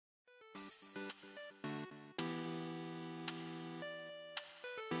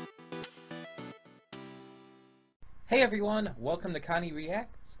Hey everyone, welcome to Connie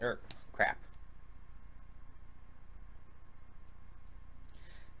Reacts, crap.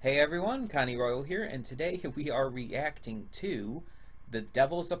 Hey everyone, Connie Royal here, and today we are reacting to The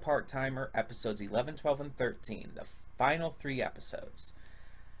Devil's a Part-Timer, episodes 11, 12, and 13, the final 3 episodes.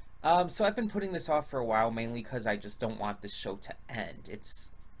 So I've been putting this off for a while, mainly because I just don't want this show to end.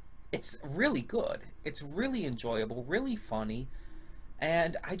 It's really good, it's really enjoyable, really funny,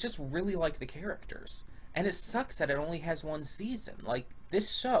 and I just really like the characters. And it sucks that it only has 1 season. Like,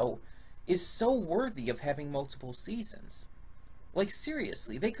 this show is so worthy of having multiple seasons. Like,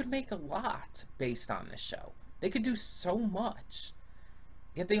 seriously, they could make a lot based on this show. They could do so much.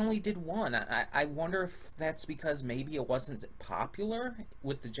 Yet they only did 1. I wonder if that's because maybe it wasn't popular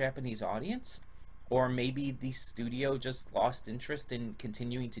with the Japanese audience? Or maybe the studio just lost interest in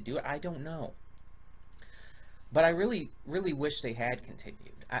continuing to do it? I don't know. But I really, really wish they had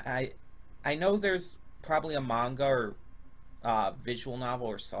continued. I know there's probably a manga or visual novel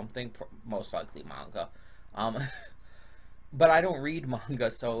or something, most likely manga. Um, but I don't read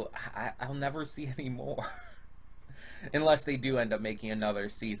manga, so I'll never see any more. Unless they do end up making another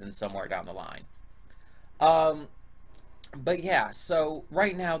season somewhere down the line. But yeah, so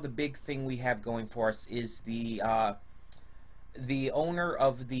right now the big thing we have going for us is the owner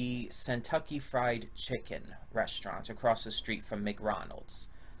of the Kentucky Fried Chicken restaurant across the street from McDonald's.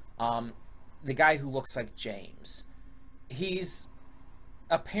 The guy who looks like James. He's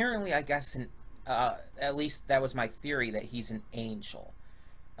apparently, I guess, at least that was my theory, that he's an angel.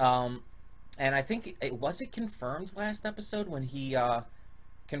 And I think was it confirmed last episode when he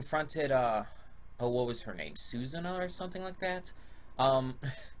confronted oh, what was her name, Susanna or something like that?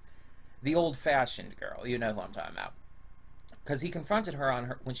 The old-fashioned girl, you know who I'm talking about. Because he confronted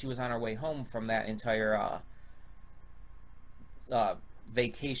her when she was on her way home from that entire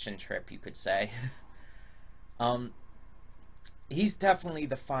vacation trip, you could say. He's definitely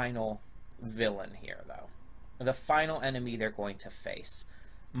the final villain here, though. The final enemy they're going to face.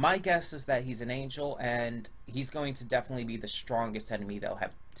 My guess is that he's an angel, and he's going to definitely be the strongest enemy they'll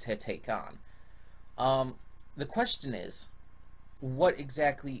have to take on. The question is, what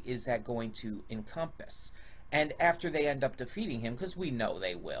exactly is that going to encompass? And after they end up defeating him, because we know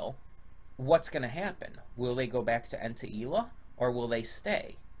they will, what's going to happen? Will they go back to Entaila? Or will they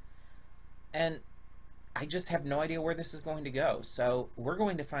stay? And I just have no idea where this is going to go, so we're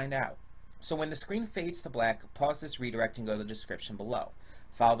going to find out. So when the screen fades to black, pause this redirect and go to the description below.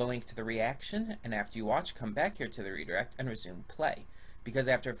 Follow the link to the reaction, and after you watch, come back here to the redirect and resume play. Because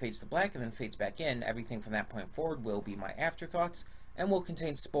after it fades to black and then fades back in, everything from that point forward will be my afterthoughts and will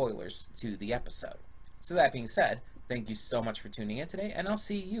contain spoilers to the episode. So that being said, thank you so much for tuning in today, and I'll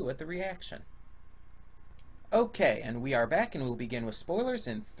see you at the reaction. Okay, and we are back, and we'll begin with spoilers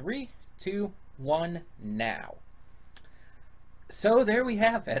in 3, 2, 1, now. So there we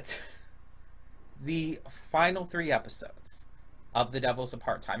have it. The final 3 episodes of The Devil's a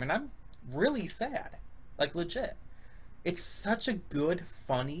Part-Time, and I'm really sad. Like, legit. It's such a good,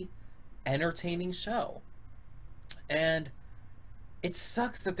 funny, entertaining show. And it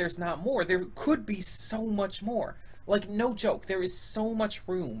sucks that there's not more. There could be so much more. Like, no joke, there is so much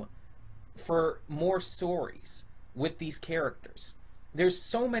room for more stories with these characters. There's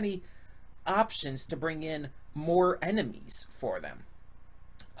so many options to bring in more enemies for them.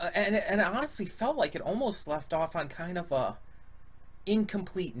 And it honestly felt like it almost left off on kind of a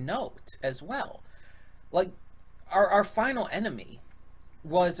incomplete note as well. Like, our final enemy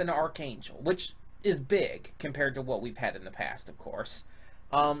was an archangel, which is big compared to what we've had in the past, of course.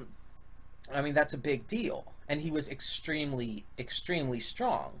 I mean, that's a big deal. And he was extremely, extremely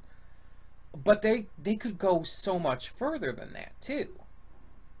strong. But they could go so much further than that, too.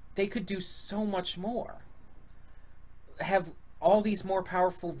 They could do so much more. Have all these more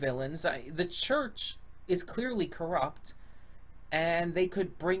powerful villains. The church is clearly corrupt, and they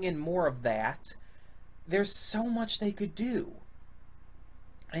could bring in more of that. There's so much they could do.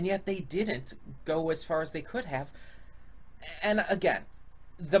 And yet they didn't go as far as they could have. And again,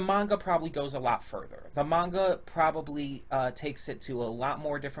 the manga probably goes a lot further. The manga probably takes it to a lot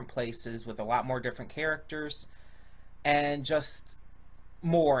more different places with a lot more different characters and just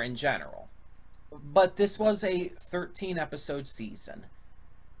more in general. But this was a 13-episode season,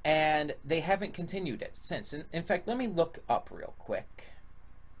 and they haven't continued it since. In fact, let me look up real quick.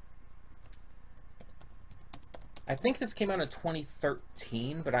 I think this came out in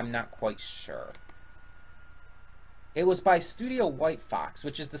 2013, but I'm not quite sure. It was by Studio White Fox,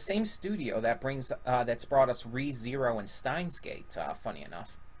 which is the same studio that that's brought us ReZero and Steins Gate, funny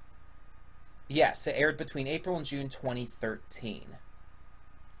enough. Yes, it aired between April and June 2013.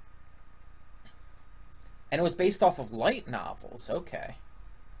 And it was based off of light novels. Okay.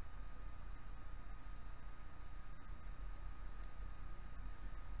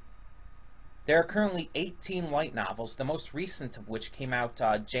 There are currently 18 light novels, the most recent of which came out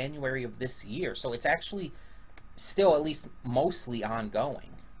January of this year. So it's actually still at least mostly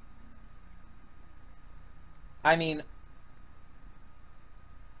ongoing. I mean,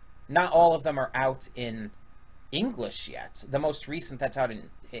 not all of them are out in English yet. The most recent that's out in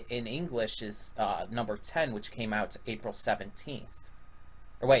English is number 10, which came out April 17th.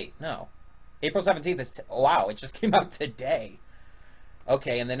 Or wait, no. April 17th is... wow, it just came out today.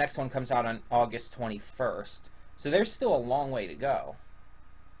 Okay, and the next one comes out on August 21st. So there's still a long way to go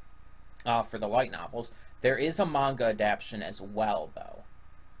for the light novels. There is a manga adaptation as well, though,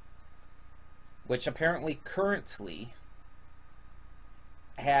 which apparently currently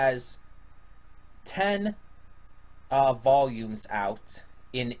has 10 volumes out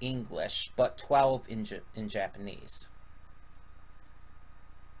in English, but 12 in Japanese.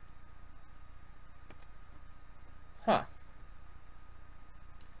 Huh.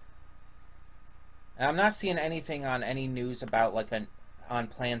 And I'm not seeing anything on any news about like on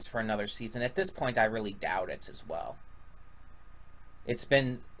plans for another season. At this point, I really doubt it as well. It's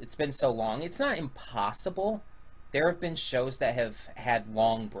been so long. It's not impossible. There have been shows that have had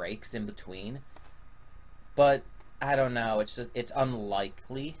long breaks in between, but I don't know. It's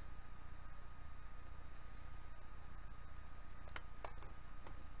unlikely.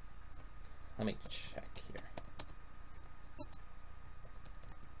 Let me check here.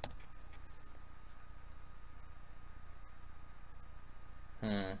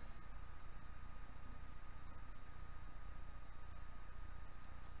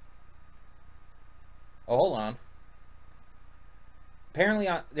 Oh, hold on. Apparently,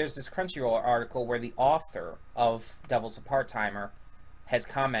 there's this Crunchyroll article where the author of Devil's a Part-Timer has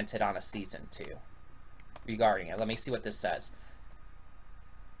commented on a season 2 regarding it. Let me see what this says.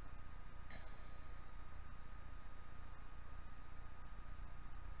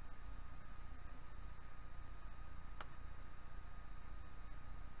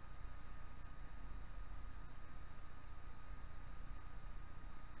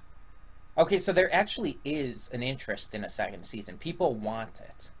 Okay, so there actually is an interest in a second season. People want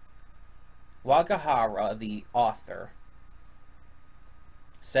it. Wagahara, the author,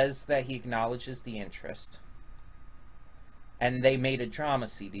 says that he acknowledges the interest, and they made a drama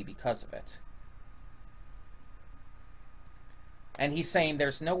CD because of it. And he's saying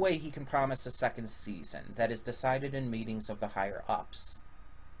there's no way he can promise a second season. That is decided in meetings of the higher-ups.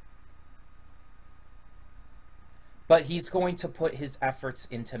 But he's going to put his efforts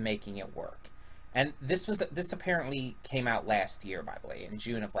into making it work. And this apparently came out last year, by the way, in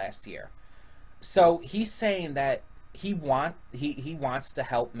June of last year. So he's saying that he wants to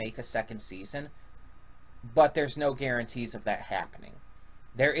help make a second season, but there's no guarantees of that happening.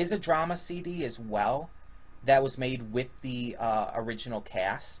 There is a drama CD as well that was made with the original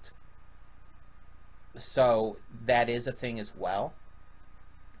cast. So that is a thing as well.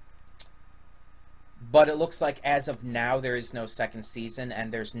 But it looks like as of now there is no second season,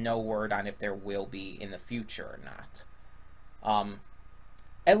 and there's no word on if there will be in the future or not.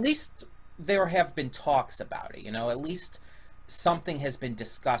 At least there have been talks about it, you know, at least something has been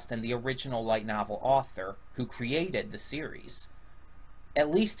discussed, and the original light novel author who created the series, at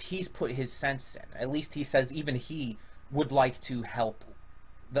least he's put his sense in. At least he says even he would like to help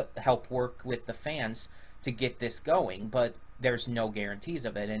work with the fans to get this going, but there's no guarantees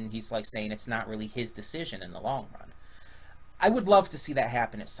of it, and he's like saying it's not really his decision in the long run. I would love to see that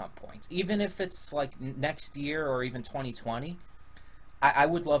happen at some point, even if it's like next year or even 2020. I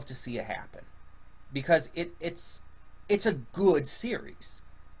would love to see it happen, because it's a good series,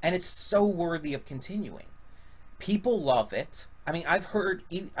 and it's so worthy of continuing. People love it. I mean, I've heard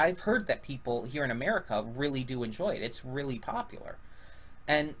that people here in America really do enjoy it. It's really popular,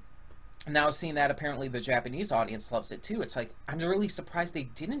 and now seeing that apparently the Japanese audience loves it too, it's like I'm really surprised they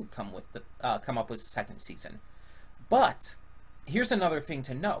didn't come up with a second season. But here's another thing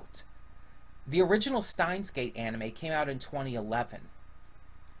to note: the original Steins Gate anime came out in 2011.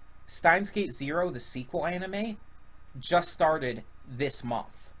 Steins Gate Zero, the sequel anime, just started this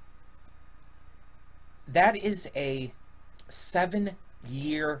month. That is a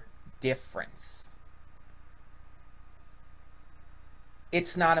 7-year difference.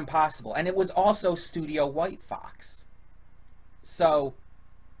 It's not impossible. And it was also Studio White Fox. So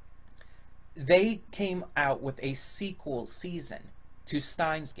they came out with a sequel season to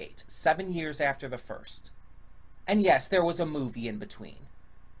Steins Gate 7 years after the first. And yes, there was a movie in between.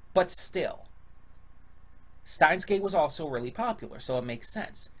 But still, Steins Gate was also really popular, so it makes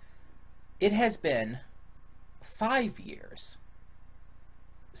sense. It has been 5 years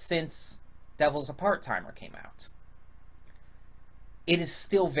since Devils a Part-Timer came out. It is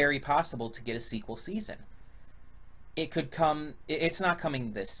still very possible to get a sequel season. It could come, it's not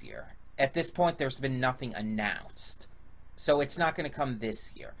coming this year. At this point, there's been nothing announced. So it's not going to come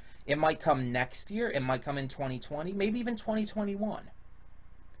this year. It might come next year. It might come in 2020, maybe even 2021.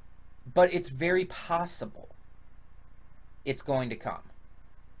 But it's very possible it's going to come.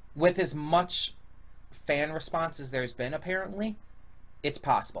 With as much fan response as there's been, apparently, it's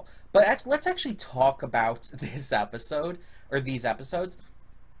possible. But let's actually talk about this episode, or these episodes.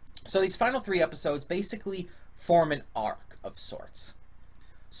 So these final 3 episodes basically form an arc of sorts.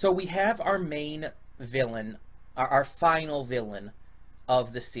 So we have our main villain, our final villain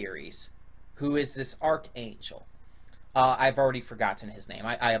of the series, who is this Archangel. I've already forgotten his name.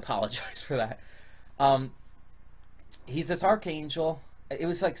 I apologize for that. He's this Archangel. It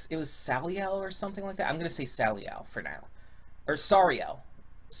was Saliel or something like that. I'm going to say Saliel for now. Or Sariel.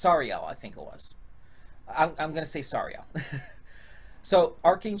 Sariel, I think it was. I'm going to say Sariel. So,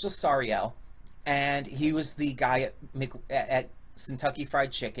 Archangel Sariel, and he was the guy at Kentucky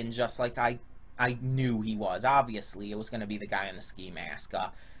Fried Chicken, just like I knew he was. Obviously, it was going to be the guy in the ski mask.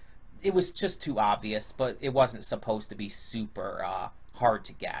 It was just too obvious, but it wasn't supposed to be super hard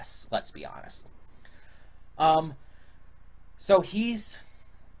to guess, let's be honest. So he's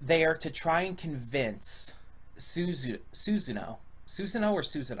there to try and convince Susanoo or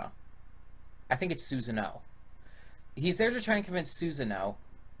Susanoo? I think it's Susanoo. He's there to try and convince Susanoo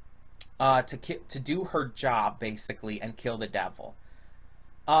to do her job, basically, and kill the devil.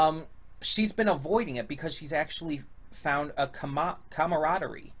 She's been avoiding it because she's actually found a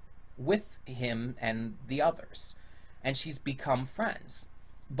camaraderie with him and the others. And she's become friends.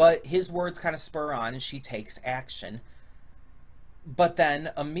 But his words kind of spur on, and she takes action. But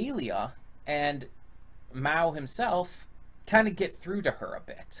then Amelia and Mao himself kind of get through to her a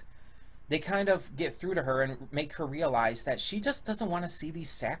bit. They kind of get through to her and make her realize that she just doesn't want to see these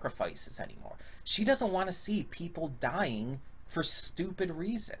sacrifices anymore. She doesn't want to see people dying for stupid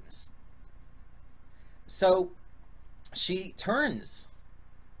reasons. So she turns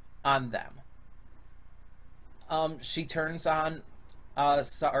on them. She turns on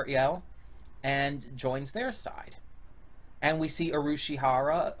Sariel and joins their side. And we see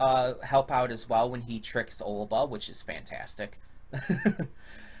Urushihara help out as well when he tricks Olba, which is fantastic.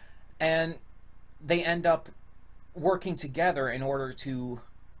 And they end up working together in order to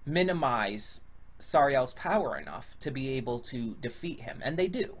minimize Sariel's power enough to be able to defeat him. And they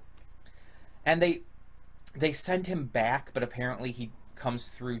do. And they send him back, but apparently he comes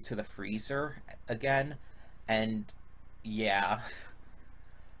through to the freezer again. And yeah,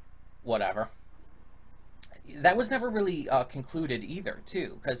 whatever. That was never really concluded either,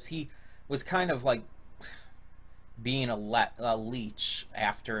 too, because he was kind of like being a leech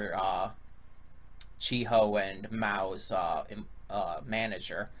after Chiho and Mao's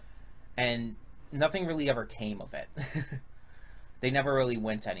manager, and nothing really ever came of it. They never really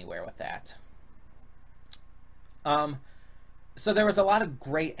went anywhere with that. So there was a lot of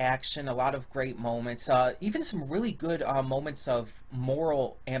great action, a lot of great moments, even some really good moments of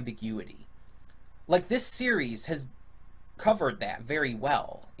moral ambiguity. Like, this series has covered that very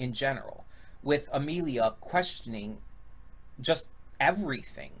well in general, with Amelia questioning just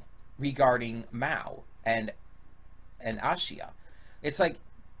everything regarding Mao and Ashia. It's like,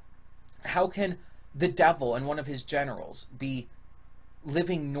 how can the devil and one of his generals be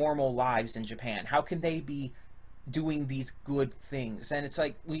living normal lives in Japan? How can they be doing these good things? And it's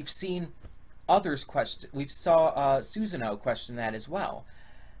like, we've seen others question, we saw Susanoo question that as well.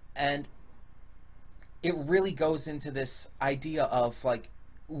 And it really goes into this idea of, like,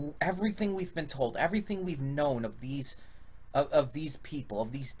 everything we've been told, everything we've known of these people,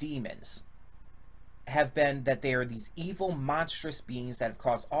 of these demons, have been that they are these evil, monstrous beings that have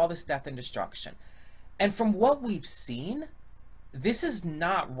caused all this death and destruction. And from what we've seen, this is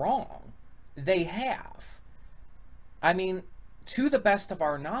not wrong. They have. I mean, to the best of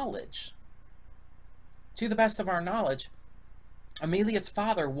our knowledge, Amelia's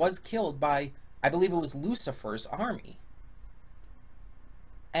father was killed by, I believe it was Lucifer's army.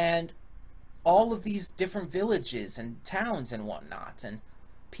 And all of these different villages and towns and whatnot, and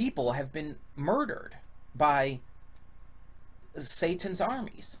people have been murdered by Satan's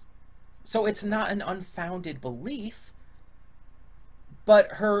armies. So it's not an unfounded belief, but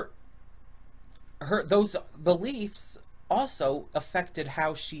those beliefs also affected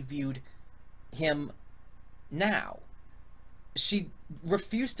how she viewed him now. She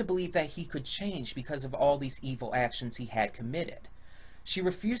refused to believe that he could change because of all these evil actions he had committed. She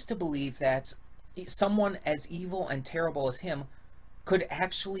refused to believe that someone as evil and terrible as him could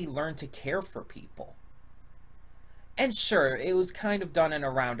actually learn to care for people. And sure, it was kind of done in a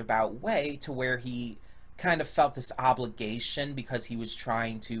roundabout way to where he kind of felt this obligation because he was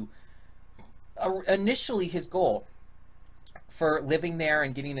trying to... Initially, his goal for living there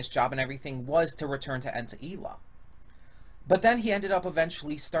and getting this job and everything was to return to Entaila. But then he ended up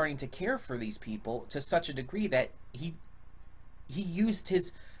eventually starting to care for these people to such a degree that he used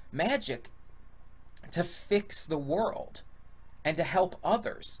his magic to fix the world and to help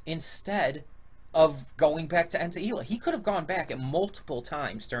others instead of going back to Entaila. He could have gone back at multiple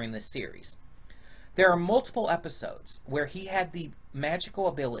times during this series. There are multiple episodes where he had the magical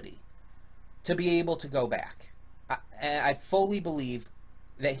ability to be able to go back. I fully believe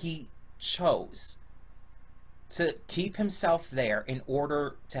that he chose to keep himself there in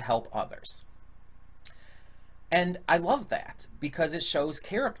order to help others. And I love that because it shows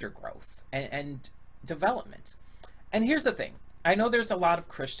character growth and development. And here's the thing. I know there's a lot of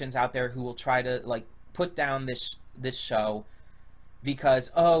Christians out there who will try to like put down this show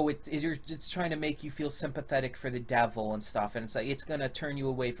because, oh, it's trying to make you feel sympathetic for the devil and stuff, and it's like it's going to turn you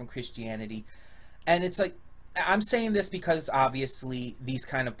away from Christianity. And it's like, I'm saying this because obviously these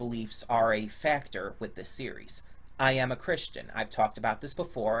kind of beliefs are a factor with this series. I am a Christian. I've talked about this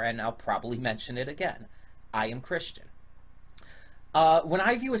before, and I'll probably mention it again. I am Christian. When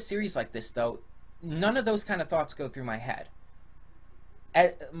I view a series like this, though, none of those kind of thoughts go through my head.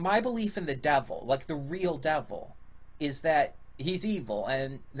 My belief in the devil, like the real devil, is that he's evil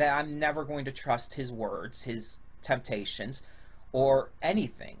and that I'm never going to trust his words, his temptations, or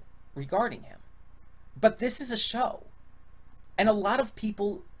anything regarding him. But this is a show, and a lot of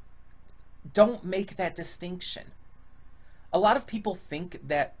people don't make that distinction. A lot of people think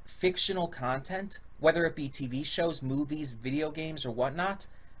that fictional content, whether it be TV shows, movies, video games, or whatnot,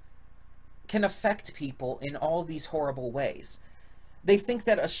 can affect people in all these horrible ways. They think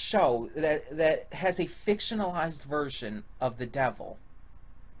that a show that has a fictionalized version of the devil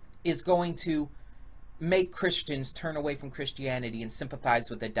is going to make Christians turn away from Christianity and sympathize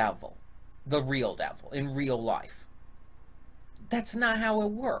with the devil, the real devil, in real life. That's not how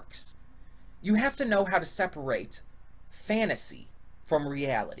it works. You have to know how to separate fantasy from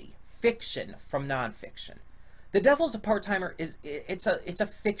reality, fiction from nonfiction. The Devil's a Part-Timer it's a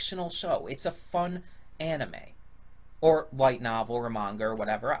fictional show. It's a fun anime, or light novel, or manga, or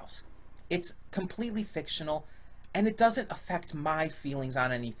whatever else. It's completely fictional, and it doesn't affect my feelings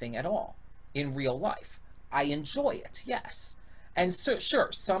on anything at all in real life. I enjoy it, yes. And so,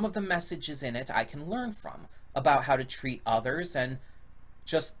 sure, some of the messages in it I can learn from, about how to treat others and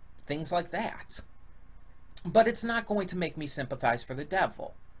just things like that. But it's not going to make me sympathize for the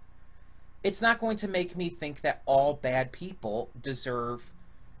devil. It's not going to make me think that all bad people deserve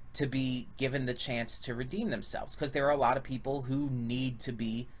to be given the chance to redeem themselves, because there are a lot of people who need to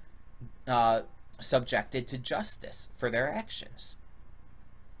be subjected to justice for their actions.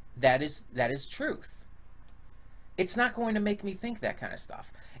 That is truth. It's not going to make me think that kind of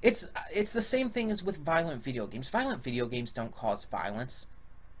stuff. It's the same thing as with violent video games. Violent video games don't cause violence.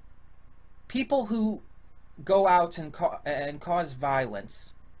 People who go out and cause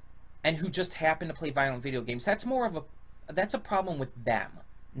violence and who just happen to play violent video games, that's a problem with them,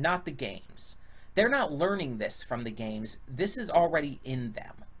 not the games. They're not learning this from the games. This is already in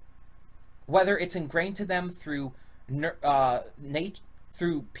them. Whether it's ingrained to them through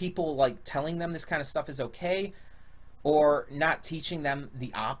through people like telling them this kind of stuff is okay, or not teaching them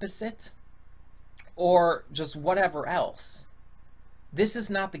the opposite, or just whatever else. This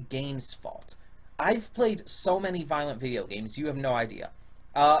is not the game's fault. I've played so many violent video games, you have no idea.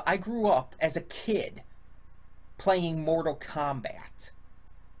 I grew up as a kid playing Mortal Kombat.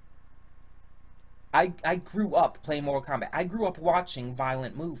 I grew up playing Mortal Kombat. I grew up watching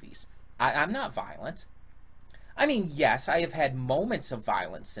violent movies. I'm not violent. I mean, yes, I have had moments of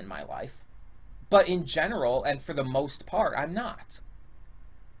violence in my life, but in general, and for the most part, I'm not.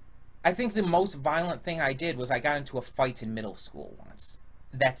 I think the most violent thing I did was I got into a fight in middle school once.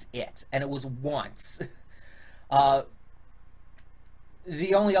 That's it. And it was once. The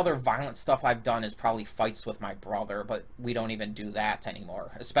only other violent stuff I've done is probably fights with my brother, but we don't even do that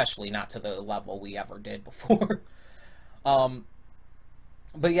anymore, especially not to the level we ever did before.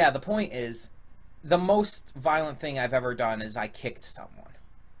 But yeah, the point is, the most violent thing I've ever done is I kicked someone.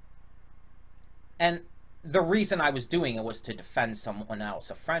 And the reason I was doing it was to defend someone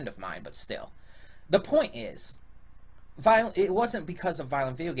else, a friend of mine, but still. The point is, it wasn't because of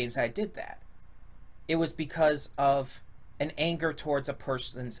violent video games that I did that. It was because of an anger towards a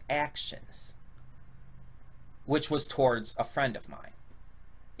person's actions, which was towards a friend of mine.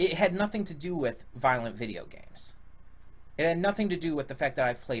 It had nothing to do with violent video games. It had nothing to do with the fact that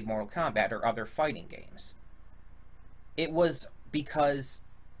I've played Mortal Kombat or other fighting games. It was because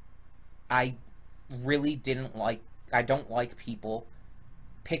I really I don't like people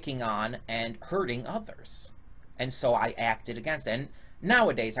picking on and hurting others. And so I acted against it. And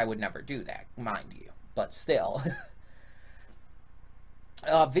nowadays I would never do that, mind you. But still.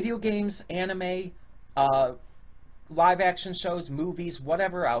 Video games, anime, live action shows, movies,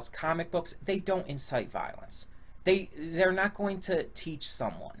 whatever else, comic books, they don't incite violence. They're not going to teach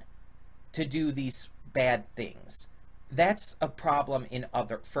someone to do these bad things. That's a problem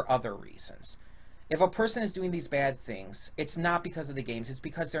for other reasons. If a person is doing these bad things, it's not because of the games, it's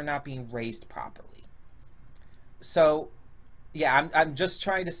because they're not being raised properly. So, yeah, I'm just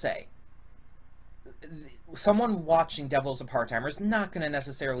trying to say, someone watching Devils a Part-Timer is not going to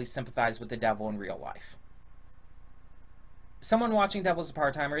necessarily sympathize with the devil in real life. Someone watching Devils a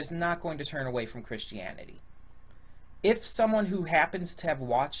Part-Timer is not going to turn away from Christianity. If someone who happens to have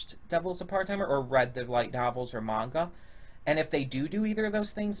watched Devils a Part-Timer or read the light novels or manga, and if they do either of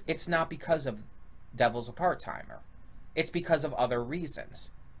those things, it's not because of Devils a Part-Timer. It's because of other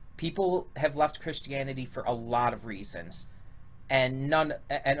reasons. People have left Christianity for a lot of reasons, and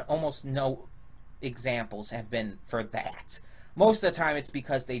almost no examples have been for that. Most of the time it's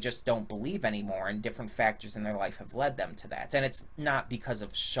because they just don't believe anymore, and different factors in their life have led them to that. And it's not because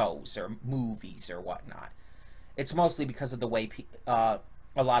of shows or movies or whatnot. It's mostly because of the way a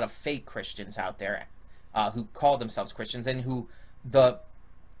lot of fake Christians out there who call themselves Christians and who the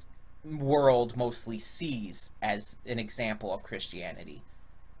world mostly sees as an example of Christianity.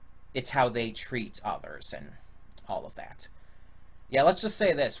 It's how they treat others and all of that. Yeah, let's just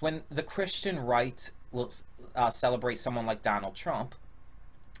say this. When the Christian right will celebrate someone like Donald Trump,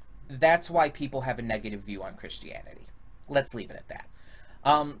 that's why people have a negative view on Christianity. Let's leave it at that.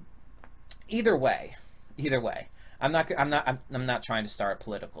 Either way, I'm not trying to start a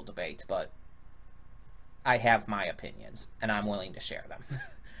political debate, but I have my opinions and I'm willing to share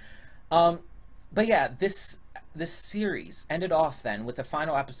them. But yeah, this series ended off then with a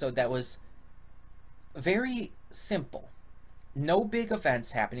final episode that was very simple. No big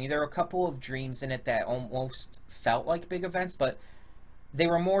events happening. There were a couple of dreams in it that almost felt like big events, but they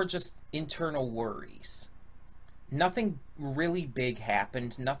were more just internal worries. Nothing really big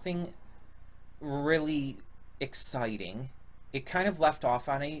happened. Nothing really exciting. It kind of left off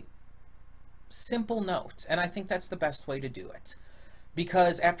on a simple note, and I think that's the best way to do it.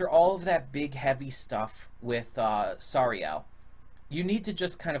 Because after all of that big, heavy stuff with Sariel, you need to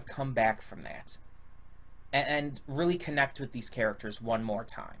just kind of come back from that and really connect with these characters one more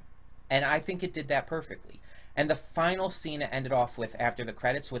time. And I think it did that perfectly. And the final scene it ended off with after the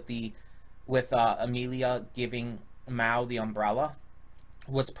credits with Amelia giving Mao the umbrella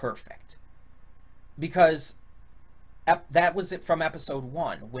was perfect. Because that was it from episode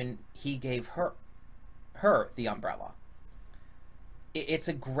 1 when he gave her the umbrella. It's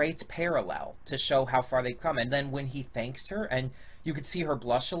a great parallel to show how far they've come. And then when he thanks her, and you could see her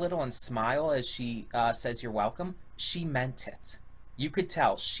blush a little and smile as she says you're welcome, she meant it. You could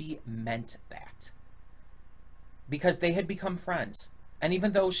tell she meant that. Because they had become friends. And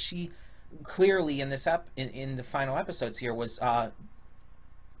even though she clearly in this in the final episodes here was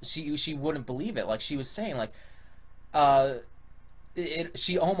she wouldn't believe it. Like she was saying, like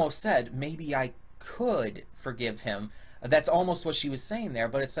she almost said, maybe I could forgive him. That's almost what she was saying there,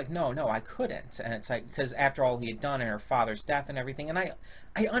 but it's like, no, I couldn't. And it's like, because after all he had done and her father's death and everything, and I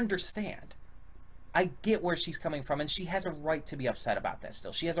understand. I get where she's coming from, and she has a right to be upset about that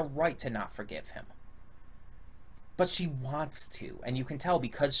still. She has a right to not forgive him. But she wants to, and you can tell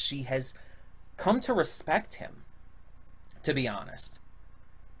because she has come to respect him, to be honest.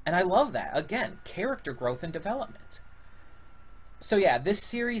 And I love that. Again, character growth and development. So yeah, this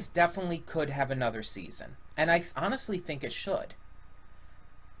series definitely could have another season. And I honestly think it should.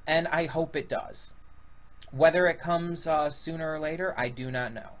 And I hope it does. Whether it comes sooner or later, I do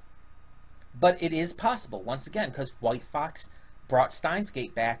not know. But it is possible, once again, because White Fox brought Steins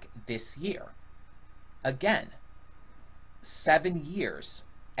Gate back this year. Again, 7 years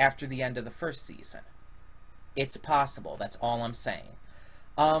after the end of the first season. It's possible, that's all I'm saying.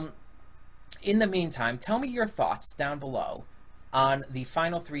 In the meantime, tell me your thoughts down below on the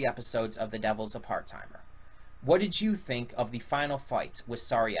final 3 episodes of The Devils a Part-Timer. What did you think of the final fight with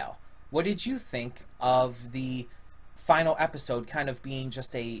Sariel? What did you think of the final episode kind of being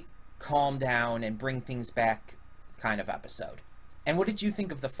just a calm down and bring things back kind of episode? And what did you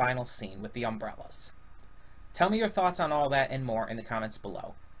think of the final scene with the umbrellas? Tell me your thoughts on all that and more in the comments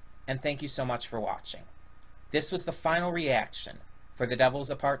below. And thank you so much for watching. This was the final reaction for for the Devil's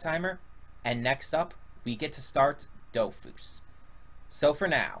a Part-Timer, and next up, we get to start Dofus. So for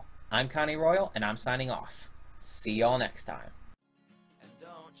now, I'm Connie Royal, and I'm signing off. See y'all next time. And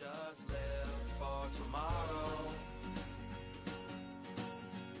don't just live for tomorrow,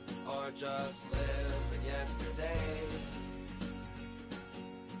 or just live in yesterday.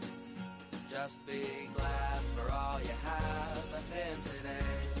 Just be glad for all you have that's in today.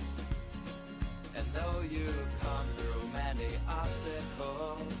 And though you've come through many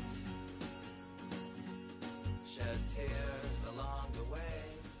obstacles, shed tears along the way.